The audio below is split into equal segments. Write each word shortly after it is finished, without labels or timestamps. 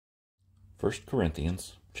1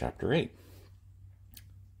 Corinthians chapter 8.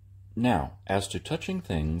 Now, as to touching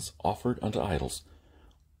things offered unto idols,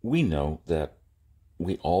 we know that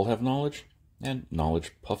we all have knowledge, and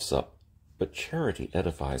knowledge puffs up, but charity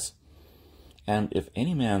edifies. And if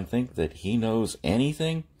any man think that he knows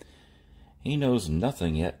anything, he knows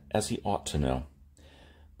nothing yet as he ought to know.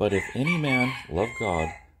 But if any man love God,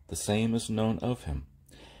 the same is known of him.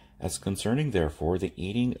 As concerning therefore the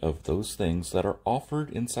eating of those things that are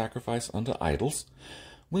offered in sacrifice unto idols,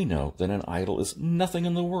 we know that an idol is nothing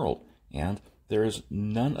in the world, and there is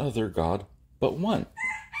none other God but one.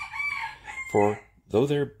 For though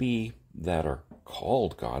there be that are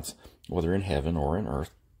called gods, whether in heaven or in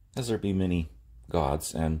earth, as there be many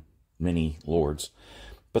gods and many lords,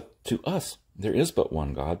 but to us there is but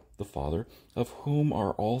one God, the Father, of whom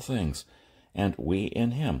are all things, and we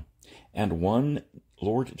in him, and one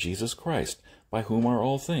Lord Jesus Christ, by whom are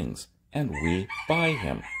all things, and we by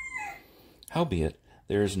him. Howbeit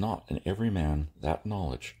there is not in every man that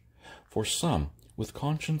knowledge. For some, with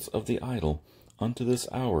conscience of the idol, unto this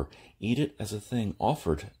hour eat it as a thing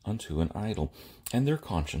offered unto an idol, and their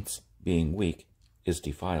conscience, being weak, is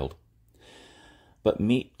defiled. But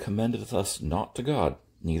meat commendeth us not to God,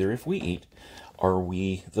 neither if we eat are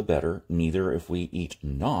we the better, neither if we eat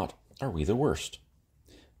not are we the worst.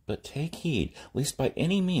 But take heed, lest by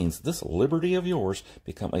any means this liberty of yours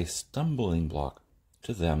become a stumbling block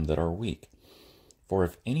to them that are weak. For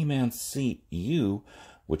if any man see you,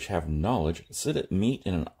 which have knowledge, sit at meat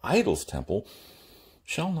in an idol's temple,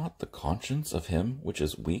 shall not the conscience of him which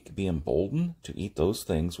is weak be emboldened to eat those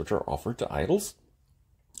things which are offered to idols?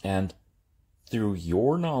 And through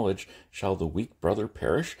your knowledge shall the weak brother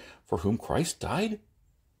perish, for whom Christ died?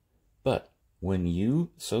 But when you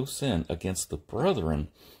so sin against the brethren,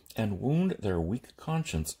 and wound their weak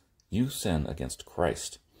conscience, you sin against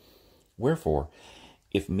Christ. Wherefore,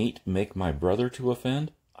 if meat make my brother to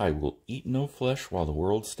offend, I will eat no flesh while the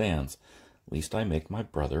world stands, lest I make my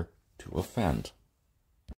brother to offend.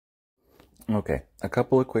 Okay, a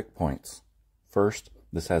couple of quick points. First,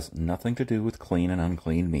 this has nothing to do with clean and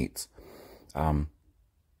unclean meats.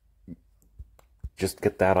 Just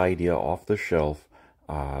get that idea off the shelf.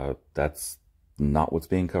 That's not what's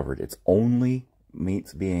being covered. It's only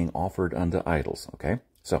meats being offered unto idols, okay?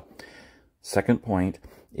 So, second point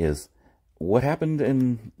is, what happened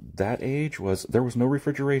in that age was there was no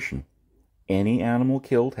refrigeration. Any animal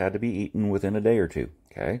killed had to be eaten within a day or two,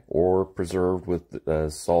 okay? Or preserved with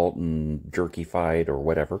salt and jerky-fied or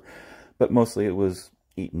whatever. But mostly it was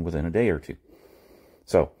eaten within a day or two.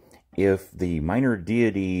 So, if the minor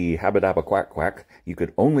deity habadabba quack quack, you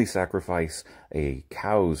could only sacrifice a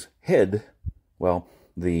cow's head, well,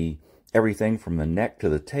 everything from the neck to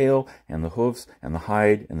the tail and the hoofs and the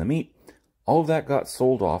hide and the meat, all of that got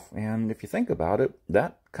sold off. And if you think about it,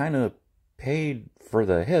 that kind of paid for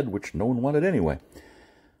the head, which no one wanted anyway.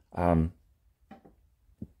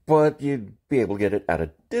 But you'd be able to get it at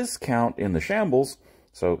a discount in the shambles.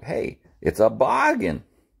 So, hey, it's a bargain.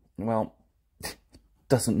 Well,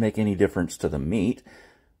 doesn't make any difference to the meat.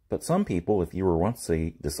 But some people, if you were once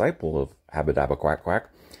a disciple of habadabba quack quack,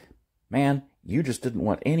 man, you just didn't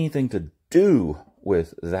want anything to do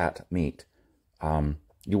with that meat.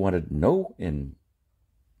 You wanted in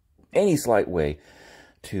any slight way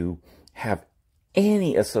to have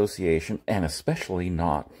any association, and especially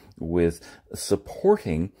not with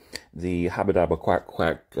supporting the habadabba quack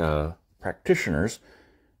quack practitioners.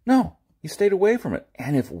 No, you stayed away from it.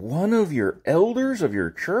 And if one of your elders of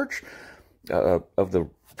your church, of the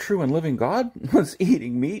true and living God, was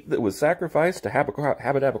eating meat that was sacrificed to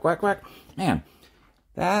habadabba quack quack, man,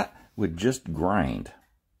 that would just grind.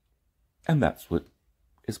 And that's what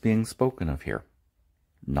is being spoken of here.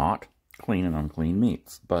 Not clean and unclean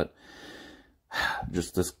meats, but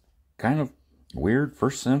just this kind of weird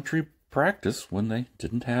first century practice when they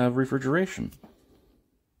didn't have refrigeration.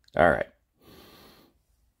 All right.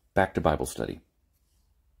 Back to Bible study.